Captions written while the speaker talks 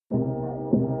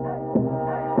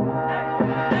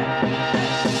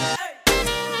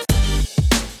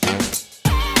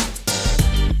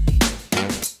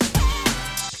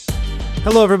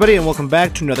Hello, everybody, and welcome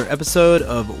back to another episode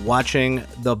of Watching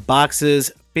the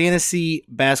Boxes Fantasy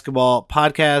Basketball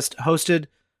Podcast, hosted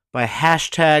by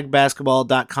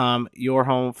 #basketball.com, your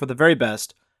home for the very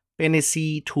best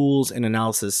fantasy tools and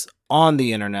analysis on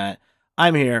the internet.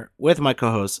 I'm here with my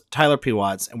co-host, Tyler P.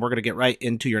 Watts, and we're going to get right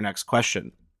into your next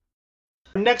question.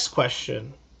 Our next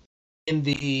question in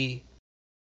the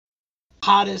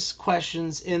hottest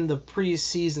questions in the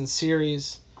preseason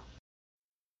series.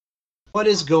 What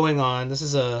is going on? This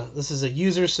is a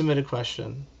user submitted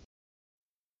question.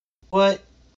 What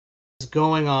is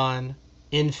going on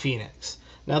in Phoenix?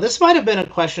 Now, this might have been a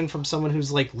question from someone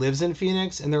who's lives in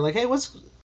Phoenix, and they're like, "Hey, what's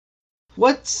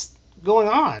going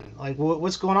on? Like,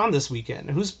 what's going on this weekend?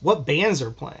 What bands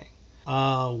are playing?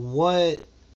 What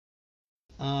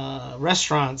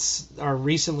restaurants are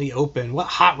recently open? What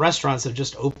hot restaurants have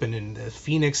just opened in the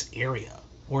Phoenix area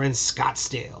or in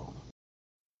Scottsdale?"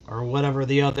 Or whatever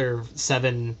the other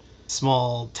 7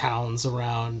 small towns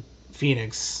around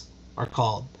Phoenix are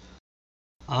called.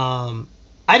 I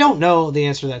don't know the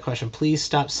answer to that question. Please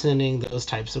stop sending those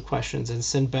types of questions and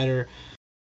send better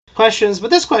questions. But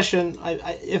this question,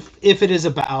 if it is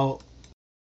about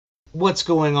what's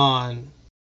going on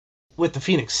with the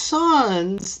Phoenix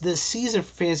Suns this season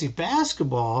for fantasy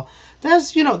basketball,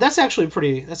 that's actually a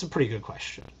pretty good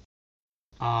question.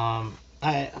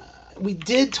 We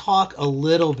did talk a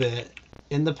little bit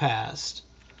in the past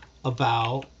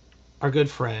about our good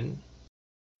friend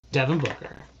Devin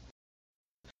Booker.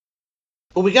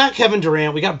 But we got Kevin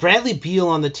Durant, we got Bradley Beal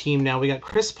on the team now, we got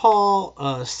Chris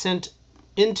Paul sent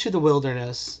into the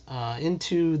wilderness,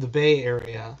 into the Bay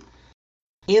Area,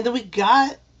 and then we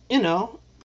got, the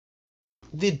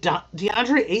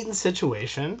DeAndre Ayton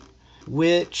situation,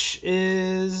 which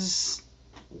is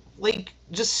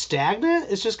just stagnant.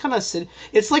 It's just kind of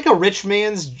it's like a rich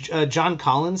man's John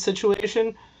Collins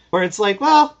situation, where it's like,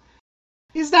 well,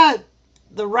 he's not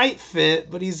the right fit,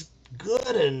 but he's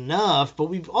good enough. But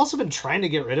we've also been trying to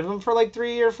get rid of him for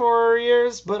 3 or 4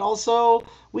 years, but also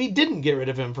we didn't get rid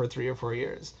of him for 3 or 4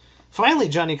 years. Finally,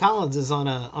 Johnny Collins is on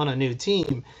a new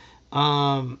team.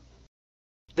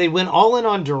 They went all in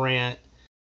on Durant.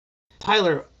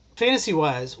 Tyler, fantasy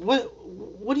wise,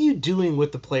 what are you doing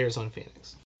with the players on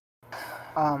Phoenix?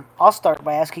 I'll start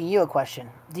by asking you a question.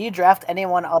 Do you draft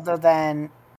anyone other than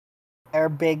their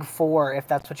big four, if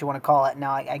that's what you want to call it?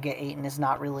 Now, I get Ayton is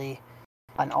not really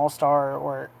an all-star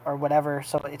or whatever,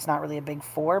 so it's not really a big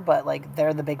four, but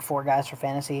they're the big four guys for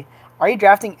fantasy. Are you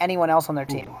drafting anyone else on their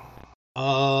team?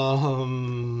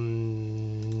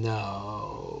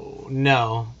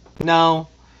 No.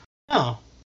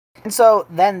 And so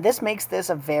then this makes this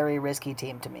a very risky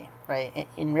team to me, right?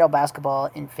 In real basketball,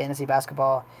 in fantasy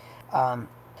basketball,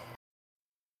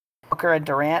 Booker and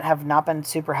Durant have not been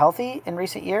super healthy in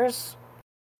recent years.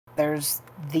 There's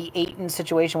the Ayton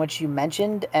situation, which you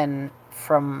mentioned, and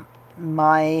from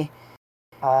my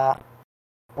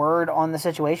word on the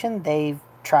situation, they've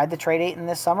tried to trade Ayton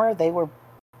this summer. They were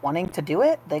wanting to do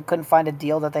it. They couldn't find a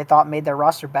deal that they thought made their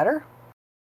roster better.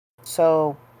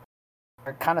 So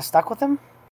they're kind of stuck with him.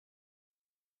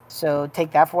 So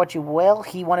take that for what you will.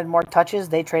 He wanted more touches.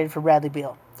 They traded for Bradley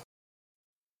Beal.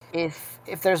 If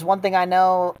there's one thing I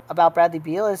know about Bradley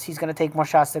Beal is he's going to take more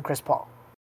shots than Chris Paul.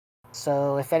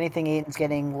 So if anything, Ayton's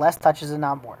getting less touches and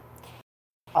not more.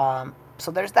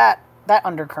 So there's that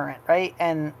undercurrent, right?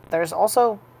 And there's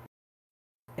also,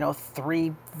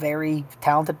 3 very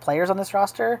talented players on this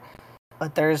roster,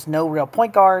 but there's no real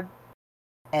point guard.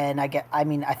 And I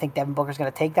think Devin Booker's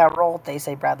going to take that role. They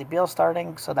say Bradley Beal's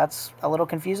starting, so that's a little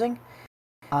confusing.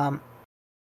 I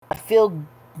feel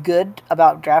good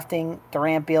about drafting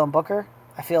Durant, Beal, and Booker.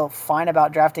 I feel fine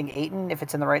about drafting Ayton if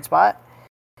it's in the right spot.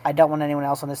 I don't want anyone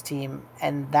else on this team,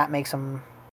 and that makes them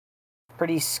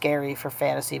pretty scary for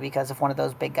fantasy because if one of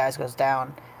those big guys goes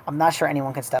down, I'm not sure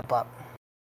anyone can step up.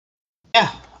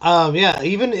 Yeah.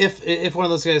 Even if one of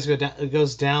those guys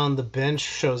goes down, the bench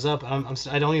shows up.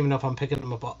 I don't even know if I'm picking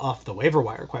them up off the waiver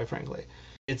wire. Quite frankly,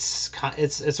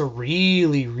 it's a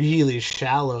really, really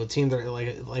shallow team. They're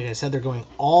like I said, they're going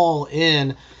all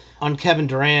in on Kevin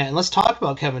Durant. And let's talk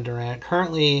about Kevin Durant.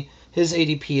 Currently, his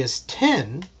ADP is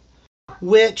 10,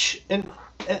 which and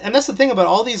that's the thing about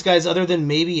all these guys, other than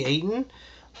maybe Ayton.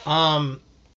 10's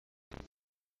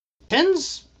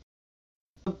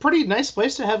a pretty nice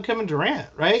place to have Kevin Durant,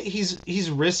 right? He's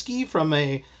risky from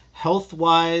a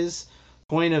health-wise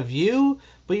point of view,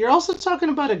 but you're also talking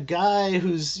about a guy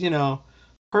who's,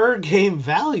 per game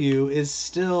value is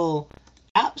still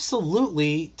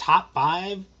absolutely top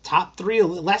 5, top 3,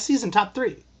 last season top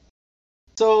 3.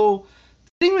 So,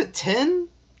 sitting at 10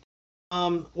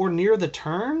 or near the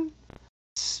turn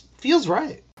feels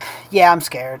right. Yeah, I'm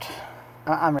scared.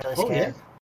 I'm really Oh yeah. scared.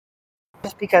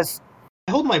 Just because,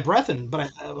 I hold my breath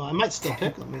but I might still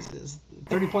pick them. Is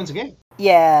 30 points a game.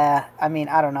 yeah, I mean,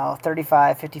 I don't know,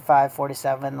 35, 55,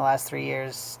 47 the last 3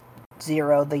 years,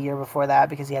 0 the year before that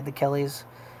because he had the Achilles.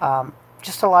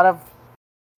 Just a lot of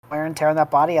wear and tear on that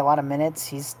body, a lot of minutes.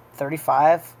 He's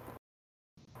 35,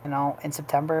 in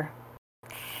September.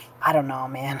 I don't know,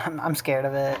 man. I'm scared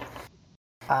of it.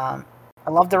 I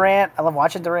love Durant. I love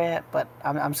watching Durant, but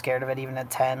I'm scared of it even at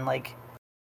 10. Like,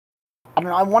 I don't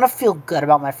know. I want to feel good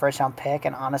about my first round pick,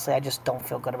 and honestly, I just don't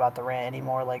feel good about Durant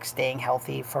anymore. Like staying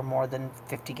healthy for more than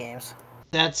 50 games.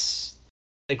 That's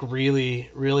like really,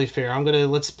 really fair.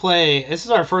 Let's play. This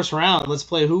is our first round. Let's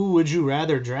play. Who would you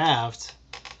rather draft?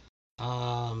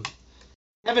 Um,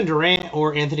 Kevin Durant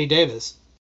or Anthony Davis?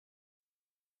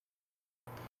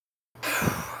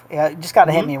 Yeah, you just got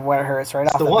to hit me where it hurts right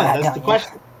That's off the the one. bat. That's the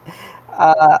question.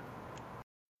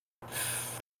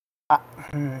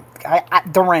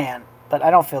 Durant, but I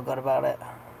don't feel good about it.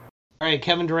 All right,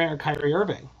 Kevin Durant or Kyrie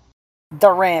Irving?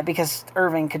 Durant, because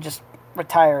Irving could just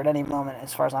retire at any moment,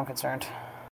 as far as I'm concerned.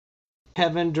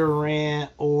 Kevin Durant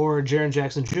or Jaren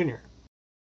Jackson Jr.?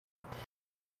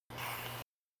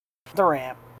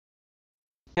 Durant.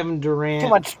 Kevin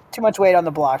Durant. Too much weight on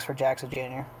the blocks for Jackson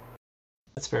Jr.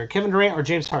 That's fair. Kevin Durant or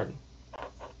James Harden?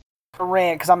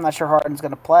 Durant, because I'm not sure Harden's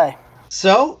going to play.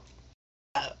 So,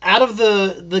 out of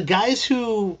the guys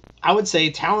who I would say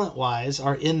talent-wise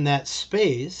are in that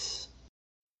space,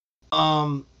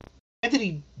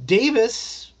 Anthony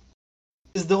Davis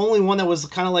is the only one that was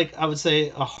kind of like, I would say,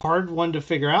 a hard one to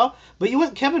figure out. But you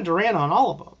went Kevin Durant on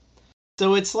all of them.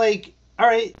 So it's like, all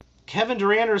right, Kevin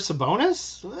Durant or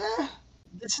Sabonis?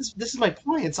 This is my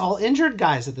point. It's all injured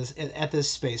guys at this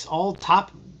space, all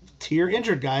top tier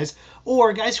injured guys,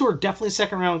 or guys who are definitely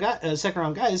second round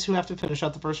guys who have to finish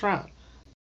out the first round.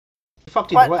 You're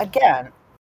fucked either way. But again,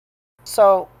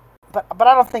 but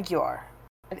I don't think you are.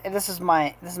 This is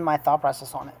my thought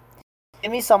process on it.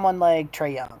 Give me someone like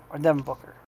Trae Young or Devin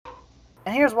Booker,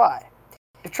 and here's why: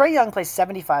 if Trae Young plays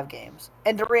 75 games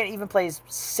and Durant even plays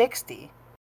 60.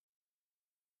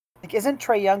 Like, isn't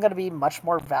Trae Young going to be much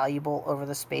more valuable over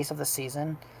the space of the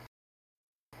season?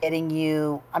 Getting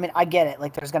you, I mean, I get it.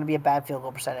 Like, there's going to be a bad field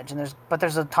goal percentage, but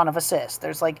there's a ton of assists.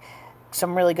 There's like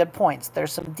some really good points.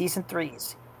 There's some decent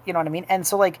threes. You know what I mean? And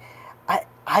so, like,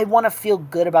 I want to feel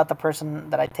good about the person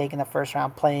that I take in the first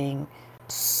round playing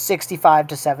 65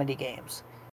 to 70 games.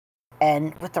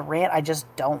 And with Durant, I just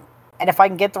don't. And if I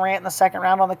can get Durant in the second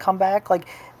round on the comeback, like,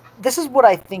 this is what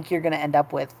I think you're going to end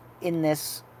up with in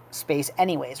this space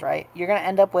anyways, right? You're going to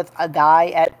end up with a guy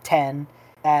at 10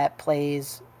 that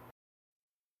plays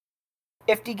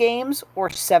 50 games or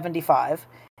 75,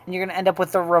 and you're going to end up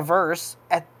with the reverse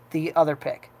at the other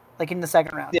pick, like in the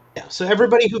second round. Yeah, so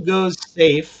everybody who goes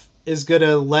safe is going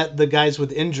to let the guys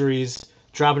with injuries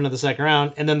drop into the second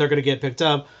round, and then they're going to get picked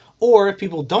up. Or if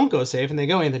people don't go safe and they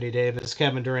go Anthony Davis,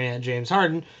 Kevin Durant, James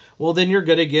Harden, well, then you're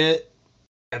going to get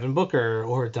Devin Booker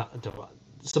or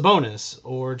Sabonis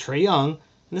or Trae Young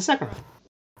in the second round.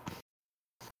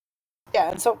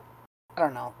 Yeah, and so I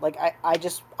don't know. Like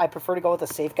I prefer to go with a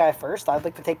safe guy first. I'd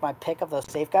like to take my pick of those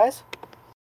safe guys,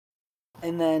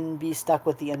 and then be stuck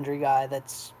with the injury guy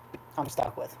I'm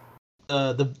stuck with.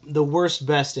 The worst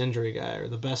best injury guy or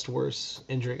the best worst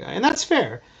injury guy, and that's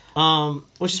fair.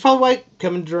 Which is probably why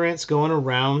Kevin Durant's going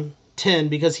around 10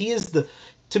 because he is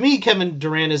to me Kevin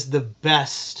Durant is the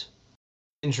best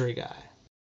injury guy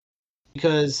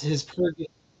because his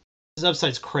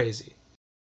upside's crazy.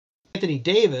 Anthony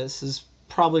Davis is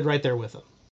probably right there with him.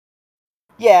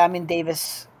 Yeah, I mean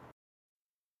Davis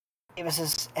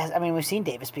is. I mean, we've seen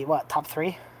Davis be what, top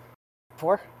 3,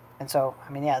 4, and so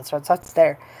I mean, yeah, so it's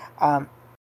there.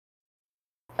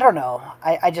 I don't know.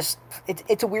 I just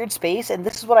it's a weird space, and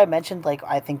this is what I mentioned. Like,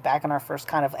 I think back in our first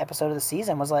kind of episode of the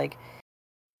season was like,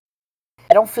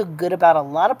 I don't feel good about a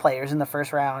lot of players in the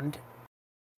first round,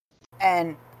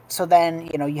 and so then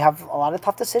you have a lot of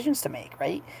tough decisions to make.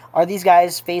 Right? Are these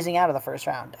guys phasing out of the first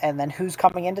round, and then who's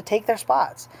coming in to take their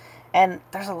spots? And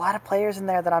there's a lot of players in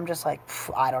there that I'm just like,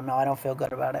 I don't know. I don't feel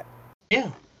good about it.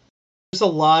 Yeah. There's a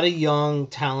lot of young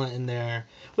talent in there,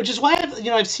 which is why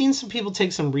I've seen some people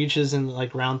take some reaches in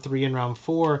like round 3 and round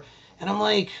 4, and I'm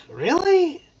like,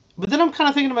 really? But then I'm kind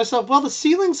of thinking to myself, well, the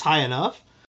ceiling's high enough.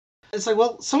 It's like,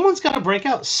 well, someone's got to break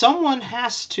out. Someone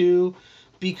has to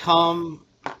become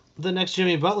the next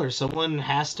Jimmy Butler. Someone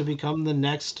has to become the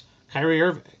next Kyrie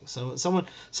Irving. So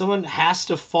someone has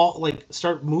to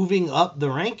start moving up the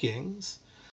rankings.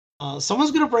 Someone's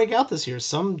going to break out this year.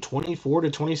 Some 24 to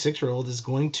 26-year-old is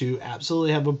going to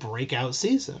absolutely have a breakout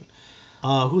season.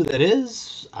 Who that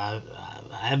is, I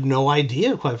have no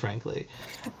idea, quite frankly.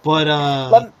 But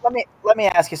let me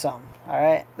ask you something. All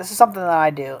right, this is something that I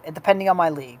do, depending on my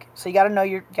league. So you got to know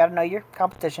your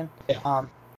competition. yeah.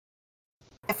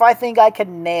 If I think I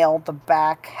can nail the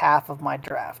back half of my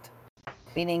draft,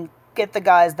 meaning get the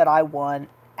guys that I want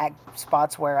at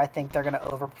spots where I think they're going to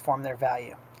overperform their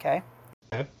value. Okay.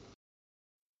 Okay.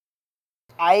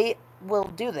 I will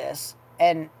do this,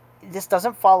 and this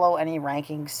doesn't follow any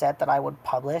ranking set that I would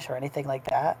publish or anything like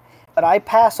that. But I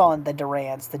pass on the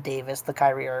Durants, the Davis, the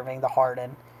Kyrie Irving, the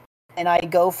Harden, and I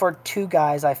go for two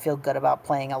guys I feel good about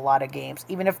playing a lot of games,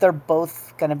 even if they're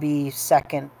both going to be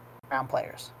second round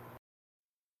players.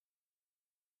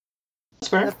 That's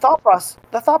fair. The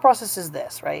thought process is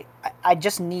this, right? I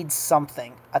just need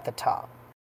something at the top.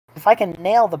 If I can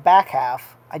nail the back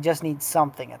half, I just need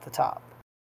something at the top.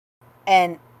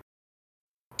 And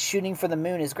shooting for the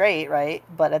moon is great, right?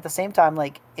 But at the same time,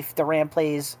 like, if Durant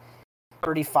plays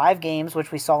 35 games,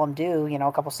 which we saw him do,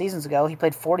 a couple seasons ago, he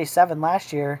played 47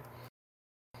 last year,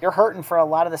 you're hurting for a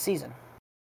lot of the season.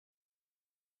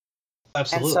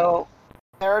 Absolutely. And so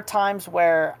there are times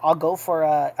where I'll go for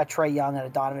a Trae Young and a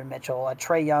Donovan Mitchell, a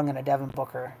Trae Young and a Devin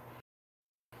Booker,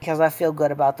 because I feel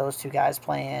good about those two guys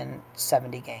playing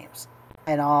 70 games.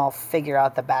 And I'll figure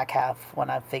out the back half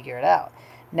when I figure it out.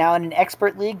 Now, in an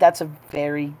expert league, that's a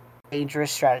very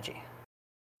dangerous strategy.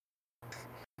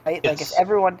 Right? Yes.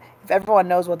 Like, if everyone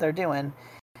knows what they're doing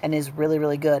and is really,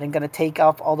 really good and going to take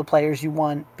off all the players you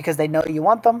want because they know you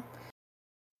want them,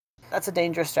 that's a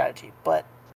dangerous strategy. But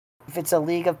if it's a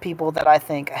league of people that I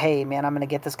think, hey, man, I'm going to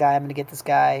get this guy,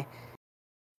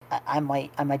 I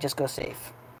might just go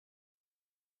safe.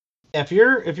 If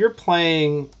you're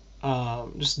playing,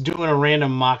 just doing a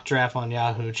random mock draft on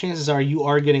Yahoo, chances are you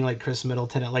are getting like Chris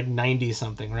Middleton at like 90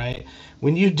 something, right?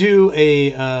 When you do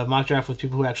a mock draft with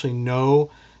people who actually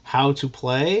know how to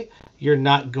play, you're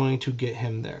not going to get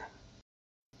him there.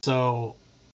 So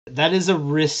that is a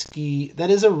risky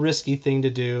thing to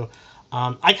do.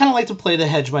 I kind of like to play the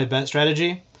hedge my bet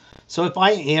strategy. So if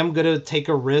I am going to take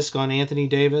a risk on Anthony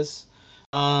Davis,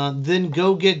 then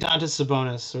go get Domantas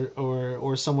Sabonis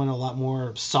or someone a lot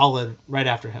more solid right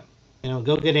after him.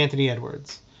 Go get Anthony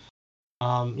Edwards.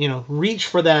 Reach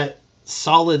for that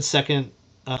solid second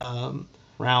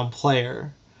round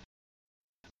player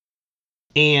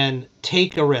and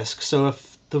take a risk. So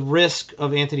if the risk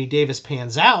of Anthony Davis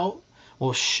pans out,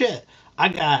 well, shit, I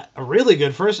got a really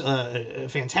good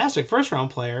fantastic first round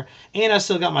player, and I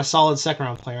still got my solid second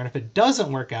round player. And if it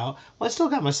doesn't work out, well, I still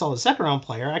got my solid second round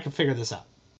player. I can figure this out.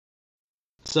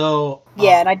 So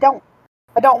yeah, and I don't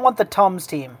want the Tums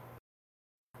team,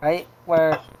 right?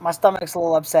 Where my stomach's a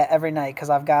little upset every night because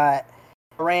I've got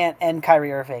Durant and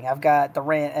Kyrie Irving, I've got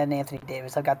Durant and Anthony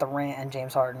Davis, I've got Durant and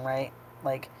James Harden, right?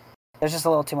 Like, there's just a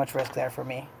little too much risk there for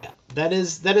me. Yeah, that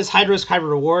is high risk, high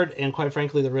reward, and quite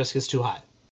frankly, the risk is too high.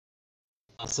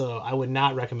 So I would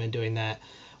not recommend doing that.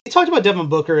 We talked about Devin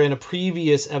Booker in a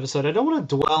previous episode. I don't want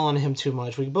to dwell on him too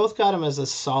much. We both got him as a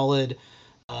solid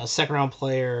second round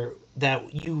player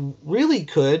that you really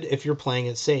could, if you're playing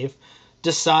it safe,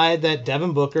 decide that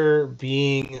Devin Booker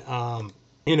being, about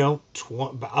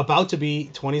to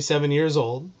be 27 years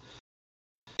old,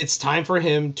 it's time for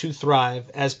him to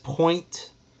thrive as point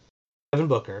Devin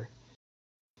Booker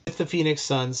with the Phoenix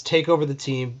Suns, take over the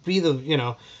team, be the,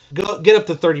 go get up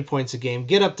to 30 points a game,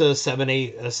 get up to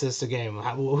 7-8 assists a game.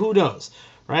 Who knows,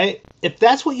 right? If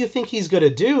that's what you think he's going to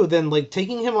do, then like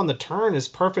taking him on the turn is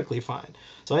perfectly fine.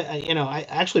 So I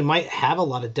actually might have a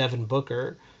lot of Devin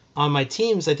Booker on my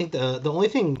teams. I think the only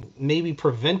thing maybe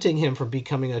preventing him from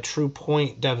becoming a true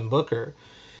point Devin Booker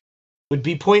would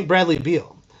be point Bradley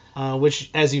Beal.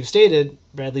 Which, as you've stated,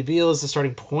 Bradley Beal is the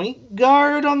starting point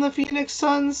guard on the Phoenix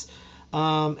Suns.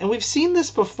 And we've seen this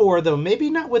before, though, maybe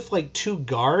not with like two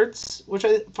guards, which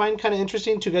I find kind of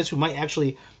interesting. Two guys who might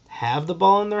actually have the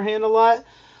ball in their hand a lot.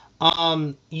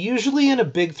 Usually in a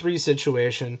big three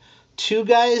situation, two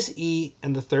guys eat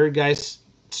and the third guy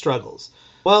struggles.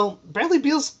 Well, Bradley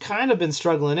Beal's kind of been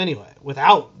struggling anyway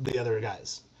without the other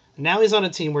guys. Now he's on a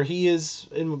team where he is,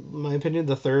 in my opinion,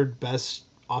 the third best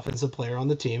offensive player on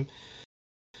the team.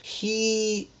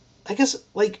 He's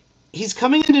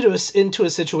coming into a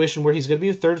situation where he's going to be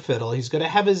a third fiddle. He's going to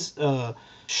have his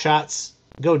shots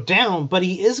go down, but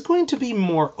he is going to be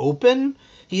more open.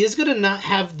 He is going to not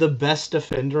have the best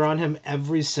defender on him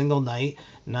every single night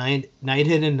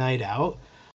in and night out.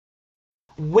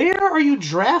 Where are you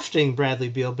drafting Bradley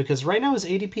Beal? Because right now his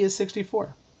ADP is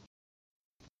 64.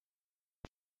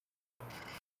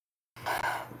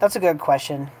 That's a good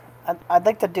question. I'd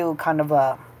like to do kind of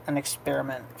an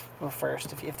experiment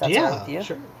first, if that's all right with you.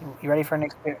 Sure. You ready for an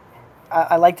experiment?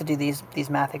 I like to do these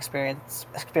math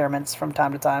experiments from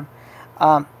time to time.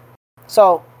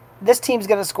 So this team's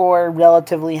going to score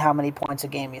relatively how many points a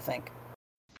game, you think?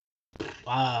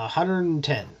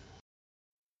 110. Is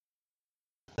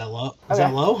that low? Is Okay.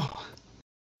 that low?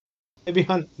 Maybe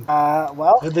on. Well,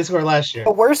 What did they score last year?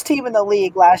 the worst team in the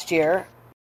league last year,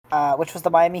 which was the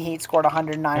Miami Heat, scored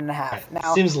 109.5. Right.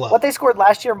 Now, Seems low. what they scored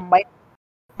last year might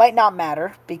not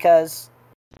matter because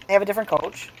they have a different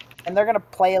coach and they're going to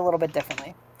play a little bit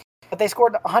differently. But they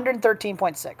scored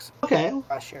 113.6 Okay.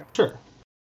 last year. Sure.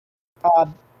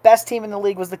 Best team in the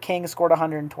league was the Kings, scored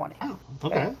 120. Oh,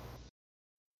 okay.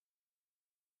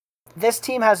 This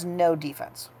team has no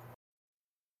defense.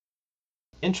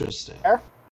 Interesting. Fair?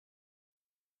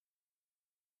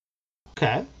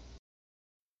 Okay.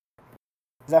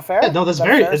 Is that fair? Yeah, no, that's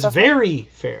very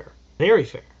fair. Very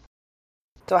fair.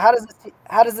 So how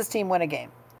does this team win a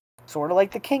game? Sort of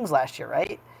like the Kings last year,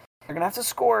 right? They're gonna have to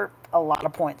score a lot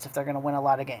of points if they're gonna win a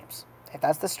lot of games. If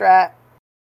that's the strat,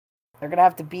 they're gonna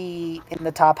have to be in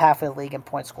the top half of the league in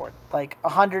points scored, like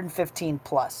 115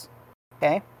 plus.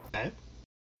 Okay. Okay.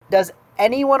 Does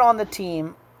anyone on the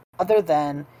team, other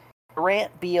than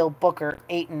Durant, Beal, Booker,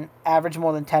 Ayton, average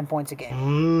more than 10 points a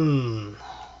game?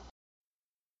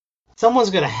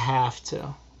 Someone's gonna have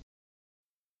to.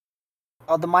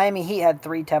 Oh, the Miami Heat had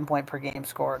 3 10-point per game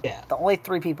scored. Yeah. The only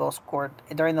 3 people scored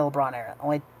during the LeBron era.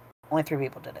 Only 3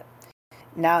 people did it.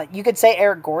 Now, you could say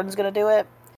Eric Gordon's going to do it.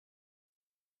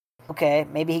 Okay,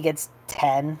 maybe he gets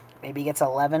 10. Maybe he gets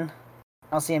 11.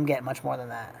 I don't see him getting much more than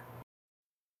that.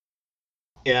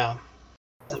 Yeah.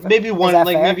 Maybe one,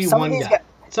 like fair? maybe one guy.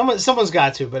 Someone's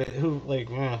got to, but who, like,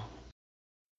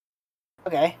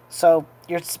 Okay, so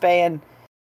you're paying.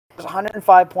 There's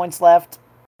 105 points left.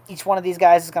 Each one of these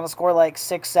guys is going to score like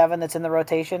 6, 7 that's in the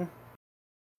rotation.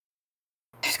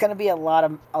 There's going to be a lot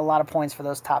of points for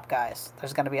those top guys.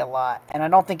 There's going to be a lot. And I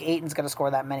don't think Ayton's going to score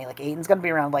that many. Like, Ayton's going to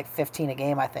be around like 15 a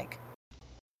game, I think.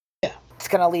 Yeah. It's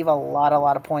going to leave a lot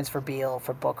of points for Beal,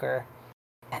 for Booker,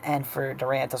 and for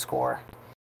Durant to score.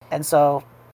 And so,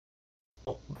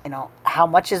 how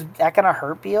much is that going to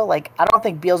hurt Beal? Like, I don't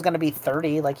think Beal's going to be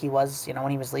 30 like he was,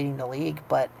 when he was leading the league,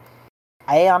 but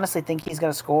I honestly think he's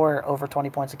going to score over 20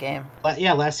 points a game.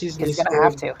 Yeah, last season he's going to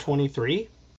have to. 23.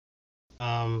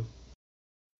 On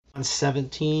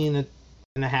 17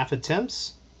 and a half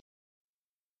attempts.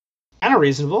 Kind of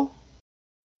reasonable.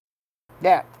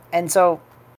 Yeah, and so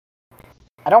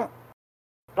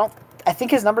I think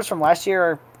his numbers from last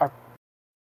year are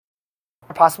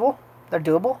possible. They're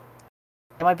doable.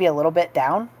 It might be a little bit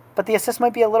down, but the assist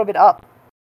might be a little bit up.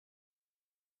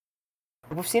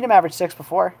 We've seen him average 6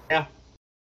 before. Yeah.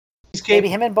 Maybe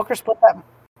him and Booker split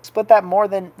that more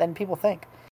than people think.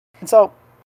 And so,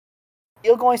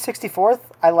 Beal going 64th,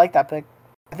 I like that pick.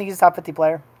 I think he's a top 50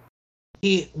 player.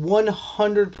 He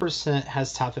 100%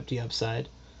 has top 50 upside.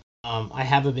 I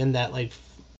have him in that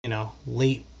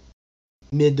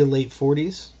mid to late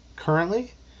 40s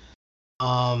currently.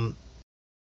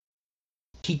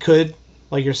 He could,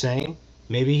 like you're saying,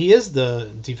 maybe he is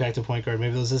the de facto point guard.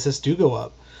 Maybe those assists do go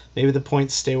up. Maybe the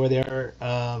points stay where they are.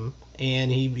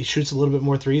 And he shoots a little bit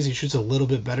more threes. He shoots a little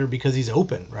bit better because he's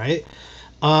open, right?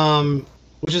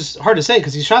 Which is hard to say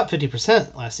because he shot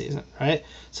 50% last season, right?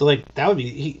 So that would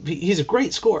be he's a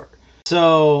great scorer.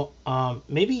 So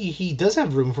maybe he does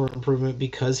have room for improvement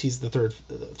because he's the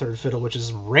third fiddle, which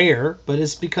is rare, but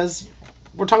it's because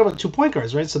we're talking about 2 point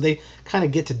guards, right? So they kind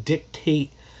of get to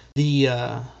dictate the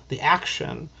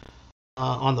action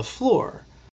on the floor.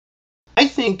 I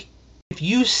think if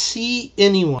you see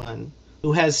anyone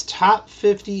who has top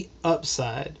 50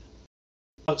 upside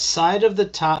outside of the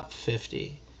top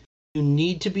 50, you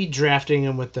need to be drafting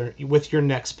them with your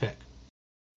next pick.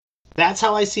 That's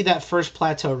how I see that first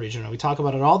plateau region. We talk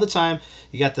about it all the time.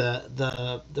 You got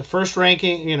the first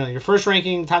ranking, your first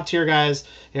ranking top tier guys.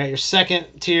 You got your second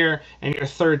tier and your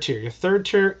third tier. Your third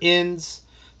tier ends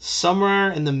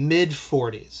somewhere in the mid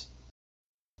 40s.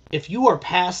 If you are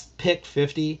past pick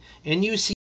 50 and you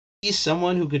see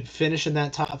someone who could finish in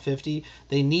that top 50,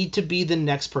 they need to be the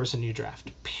next person you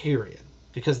draft. Period.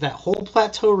 Because that whole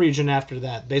plateau region after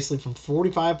that, basically from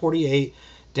 45, 48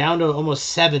 down to almost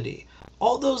 70,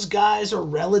 all those guys are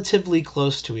relatively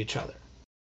close to each other.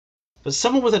 But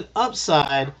someone with an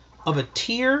upside of a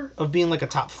tier of being like a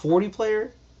top 40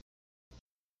 player,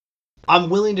 I'm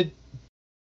willing to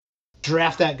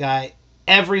draft that guy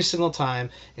every single time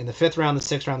in the 5th round, the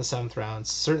 6th round, the 7th round,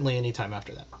 certainly any time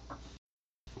after that.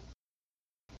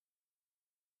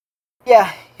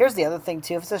 Yeah, here's the other thing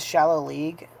too. If it's a shallow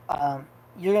league,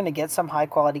 you're going to get some high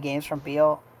quality games from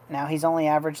Beal. Now he's only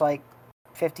averaged like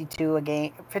 52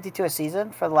 a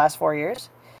season for the last 4 years.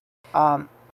 But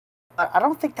I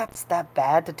don't think that's that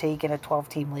bad to take in a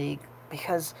 12-team league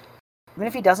because even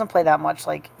if he doesn't play that much,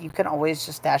 like you can always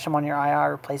just stash him on your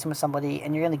IR, replace him with somebody,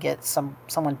 and you're gonna get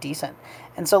someone decent.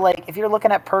 And so like if you're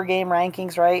looking at per game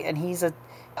rankings, right, and he's a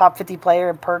top 50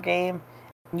 player per game,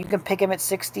 and you can pick him at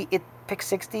 60, pick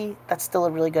 60, that's still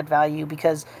a really good value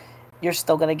because you're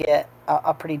still gonna get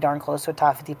a pretty darn close to a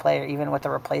top 50 player, even with a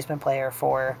replacement player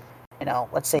for,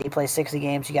 let's say he plays 60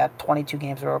 games, you got 22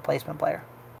 games of a replacement player.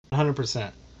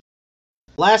 100%.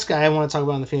 Last guy I want to talk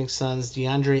about in the Phoenix Suns,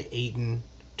 DeAndre Ayton,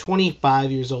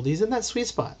 25 years old. He's in that sweet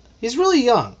spot. He's really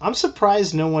young. I'm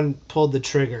surprised no one pulled the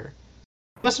trigger.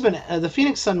 Must have been the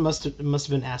Phoenix Suns must have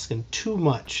been asking too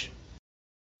much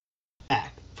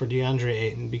back for DeAndre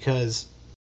Ayton because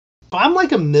if I'm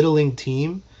like a middling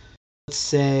team, let's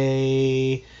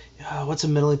say what's a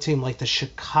middling team like the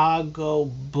Chicago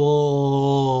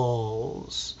Bulls.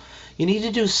 You need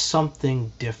to do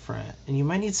something different, and you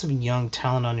might need some young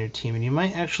talent on your team, and you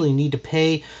might actually need to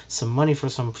pay some money for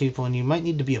some people, and you might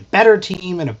need to be a better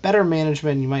team and a better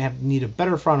management, and you might need a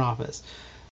better front office.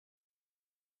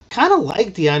 Kind of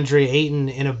like DeAndre Ayton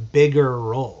in a bigger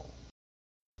role.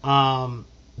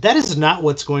 That is not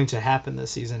what's going to happen this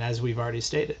season, as we've already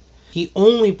stated. He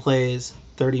only plays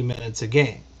 30 minutes a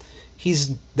game.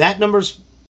 That number's,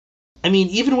 I mean,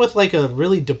 even with like a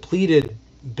really depleted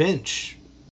bench,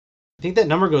 I think that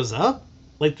number goes up,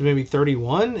 like to maybe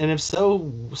 31, and if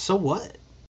so, so what?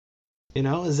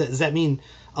 Does that mean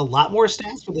a lot more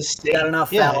stats for the state? Got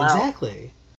enough foul out.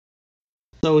 Exactly.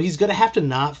 So he's going to have to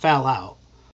not foul out.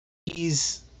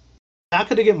 He's not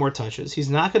going to get more touches. He's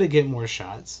not going to get more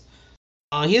shots.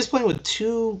 He is playing with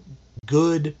 2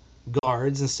 good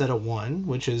guards instead of 1,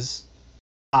 which is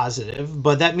positive,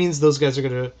 but that means those guys are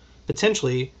going to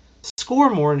potentially score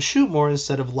more and shoot more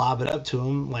instead of lob it up to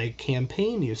him like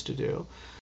Campaign used to do.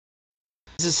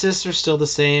 His assists are still the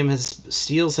same. His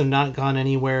steals have not gone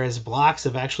anywhere. His blocks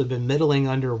have actually been middling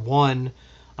under 1.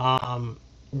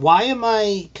 Why am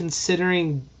I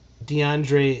considering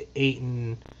DeAndre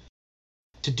Ayton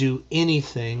to do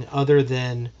anything other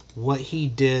than what he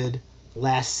did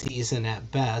last season at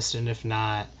best, and if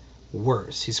not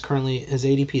worse? His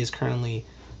ADP is currently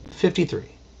 53.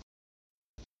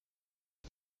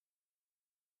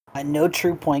 No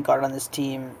true point guard on this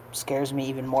team scares me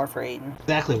even more for Ayton.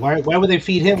 Exactly. Why would they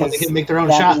feed him when they can make their own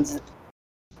shots?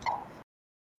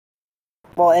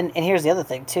 Well, and here's the other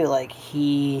thing, too. Like,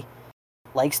 he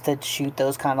likes to shoot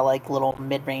those kind of, like, little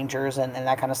mid-rangers and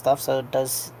that kind of stuff. So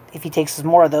if he takes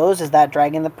more of those, is that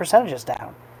dragging the percentages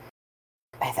down?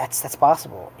 That's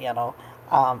possible,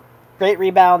 Great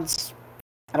rebounds.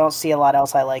 I don't see a lot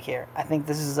else I like here. I think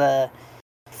this is a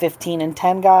 15 and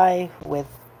 10 guy with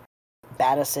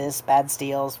bad assists, bad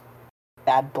steals,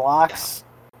 bad blocks,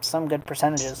 some good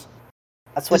percentages.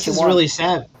 That's what you want. This is really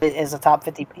sad. Is a top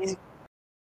 50 piece.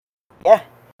 Yeah.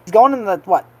 He's going in the,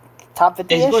 top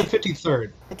 50? Yeah, he's going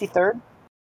 53rd. 53rd?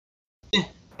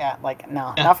 Yeah,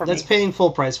 not for me. That's paying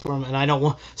full price for him, and I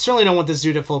certainly don't want this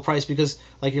dude at full price because,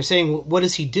 like you're saying, what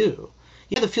does he do?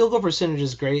 Yeah, the field goal percentage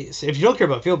is great. So if you don't care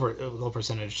about field goal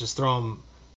percentage, just throw him.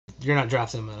 You're not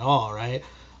drafting him at all, right?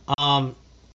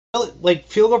 Like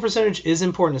field goal percentage is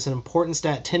important. It's an important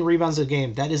stat. 10 rebounds a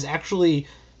game. That is actually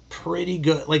pretty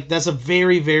good. Like that's a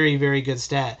very, very, very good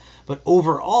stat. But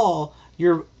overall,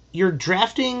 you're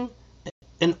drafting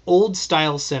an old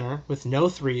style center with no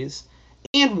threes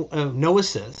and no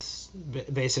assists,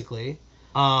 basically,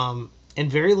 and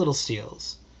very little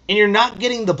steals, and you're not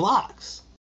getting the blocks.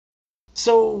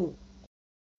 So,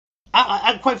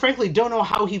 I quite frankly don't know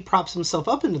how he props himself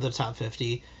up into the top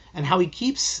 50 and how he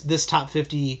keeps this top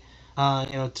 50,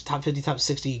 top 50, top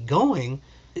 60 going.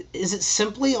 Is it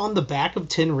simply on the back of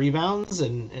 10 rebounds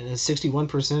and a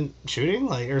 61% shooting,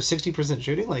 or 60%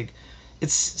 shooting?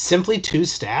 It's simply 2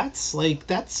 stats?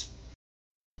 That's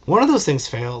one of those things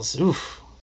fails. Oof.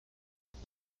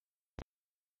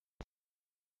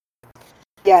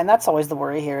 Yeah, and that's always the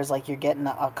worry here is you're getting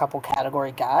a couple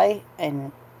category guy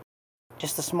and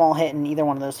just a small hit in either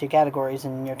one of those 2 categories,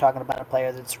 and you're talking about a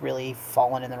player that's really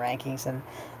fallen in the rankings, and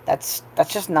that's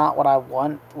just not what I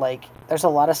want. There's a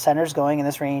lot of centers going in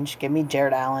this range. Give me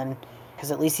Jared Allen,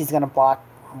 because at least he's going to block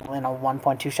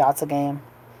 1.2 shots a game.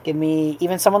 Give me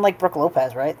even someone like Brook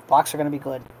Lopez, right? Blocks are going to be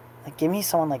good. Give me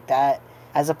someone like that,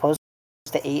 as opposed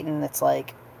to Ayton. It's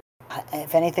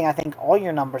if anything, I think all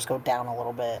your numbers go down a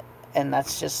little bit, and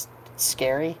that's just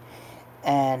scary.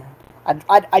 And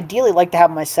I'd ideally like to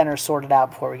have my center sorted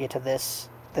out before we get to this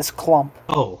clump.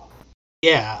 Oh,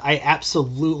 yeah, I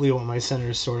absolutely want my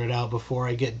centers sorted out before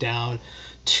I get down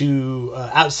to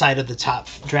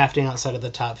drafting outside of the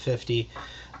top 50.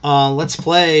 Let's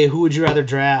play Who Would You Rather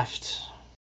Draft?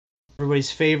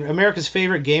 America's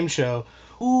favorite game show.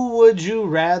 Who would you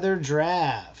rather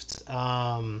draft?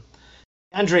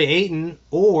 Andre Ayton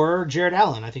or Jared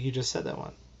Allen? I think you just said that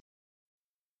one.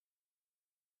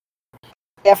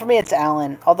 Yeah, for me it's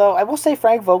Allen. Although I will say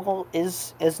Frank Vogel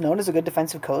is known as a good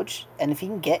defensive coach, and if he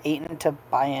can get Ayton to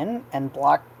buy in and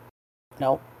block,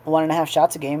 1.5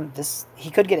 shots a game,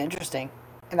 he could get interesting,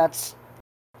 and that's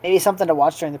maybe something to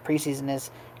watch during the preseason.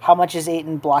 Is how much is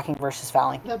Ayton blocking versus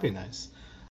fouling? That'd be nice.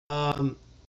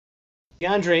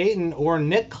 DeAndre Ayton or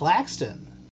Nick Claxton?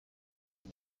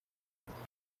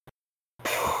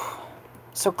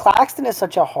 So Claxton is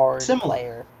such a hard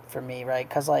player for me, right?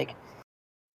 Because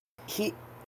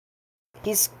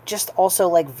he's just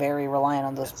also very reliant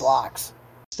on those blocks.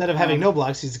 Instead of having no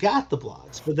blocks, he's got the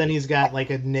blocks, but then he's got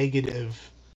a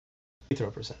negative free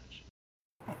throw percentage.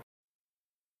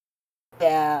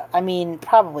 Yeah, I mean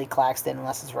probably Claxton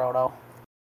unless it's Roto.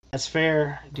 That's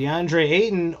fair. DeAndre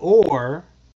Ayton or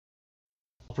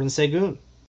Prince Sengun?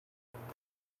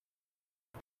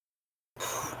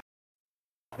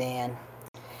 Man.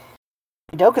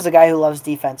 Udoka's a guy who loves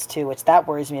defense too, which that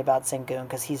worries me about Sengun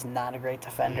because he's not a great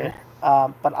defender.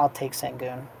 But I'll take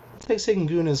Sengun. I'll take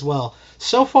Sengun as well.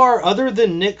 So far, other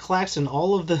than Nick Claxton,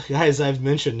 all of the guys I've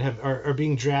mentioned are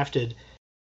being drafted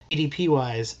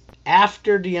ADP-wise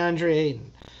after DeAndre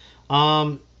Ayton.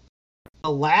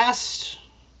 The last...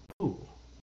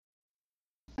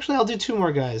 Actually, I'll do two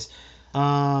more guys.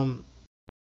 DeAndre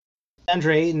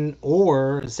Ayton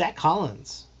or Zach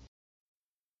Collins.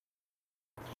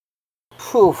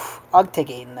 I'll take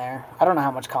Ayton there. I don't know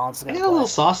how much Collins is going to play. I got a little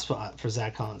soft spot for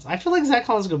Zach Collins. I feel like Zach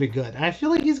Collins is going to be good, and I feel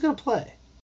like he's going to play.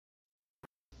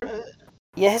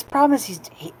 Yeah, his problem is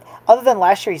other than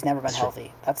last year, he's never been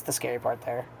healthy. That's the scary part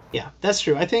there. Yeah, that's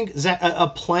true. I think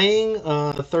playing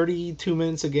 32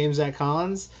 minutes a game Zach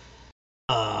Collins,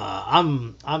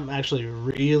 I'm actually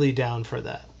really down for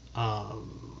that.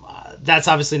 That's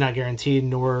obviously not guaranteed,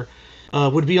 nor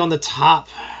would be on the top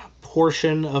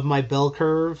portion of my bell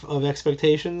curve of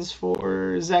expectations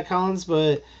for Zach Collins,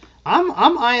 but I'm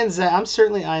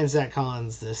certainly eyeing Zach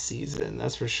Collins this season.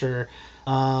 That's for sure.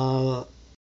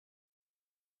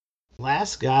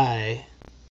 Last guy,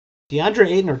 DeAndre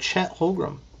Ayton or Chet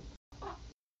Holmgren?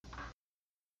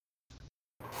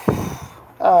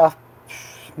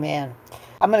 Man,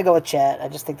 I'm gonna go with Chet. I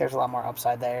just think there's a lot more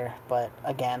upside there. But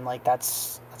again,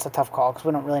 that's a tough call because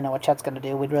we don't really know what Chet's gonna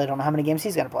do. We really don't know how many games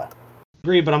he's gonna play.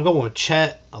 Agree, but I'm going with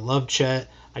Chet. I love Chet.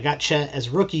 I got Chet as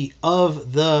Rookie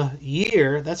of the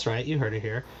Year. That's right, you heard it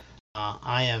here.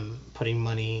 I am putting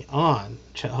money on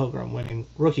Chet Holmgren winning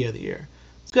Rookie of the Year.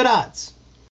 It's good odds.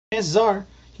 Chances are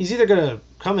he's either going to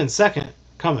come in second,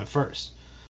 come in first.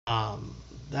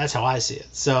 That's how I see it.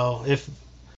 So if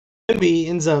Embiid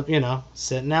ends up,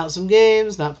 sitting out some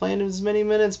games, not playing as many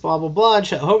minutes, blah, blah, blah,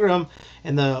 Chet Holmgren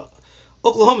and the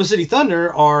Oklahoma City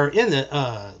Thunder are in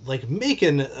the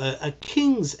making a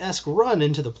Kings-esque run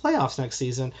into the playoffs next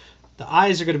season, the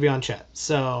eyes are going to be on Chet.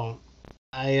 So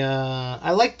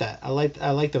I like that. I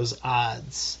like those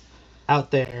odds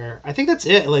out there. I think that's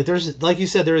it. There's, like you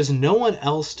said, there is no one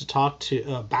else to talk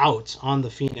about on the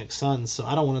Phoenix Suns. So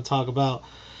I don't want to talk about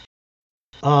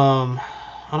them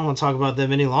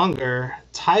any longer.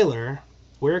 Tyler,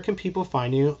 where can people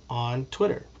find you on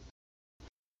Twitter?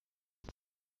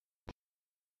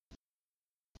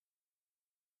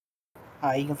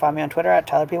 You can find me on Twitter at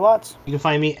Tyler P. Watts. You can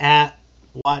find me at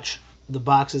Watch the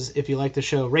Boxes. If you like the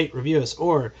show, rate, review us,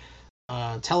 or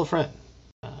tell a friend.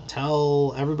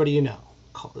 Tell everybody you know.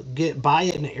 Buy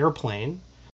an airplane,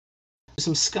 do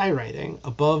some skywriting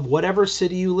above whatever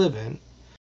city you live in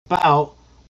about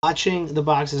watching the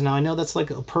boxes. Now, I know that's a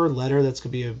per letter. That's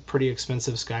going to be a pretty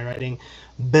expensive skywriting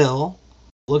bill.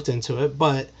 Looked into it,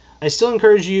 but I still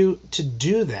encourage you to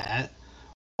do that.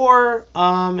 Or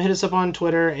hit us up on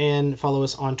Twitter and follow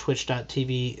us on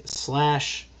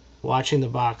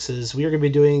twitch.tv/watchingtheboxes. We are going to be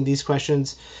doing these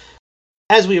questions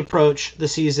as we approach the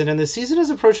season. And the season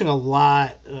is approaching a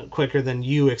lot quicker than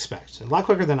you expect. A lot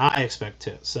quicker than I expect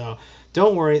too. So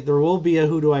don't worry. There will be a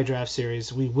Who Do I Draft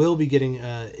series. We will be getting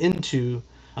into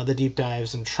the deep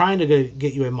dives and trying to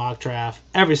get you a mock draft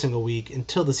every single week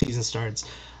until the season starts.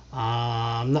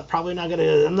 I'm not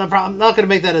gonna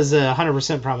make that as a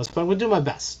 100% promise, but I'm gonna do my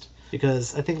best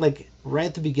because I think right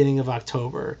at the beginning of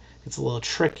October it's a little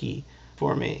tricky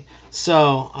for me.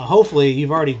 So hopefully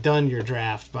you've already done your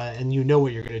draft and you know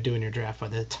what you're gonna do in your draft by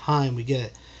the time we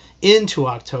get into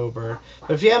October.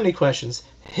 But if you have any questions,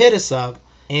 hit us up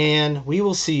and we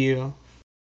will see you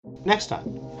next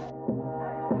time.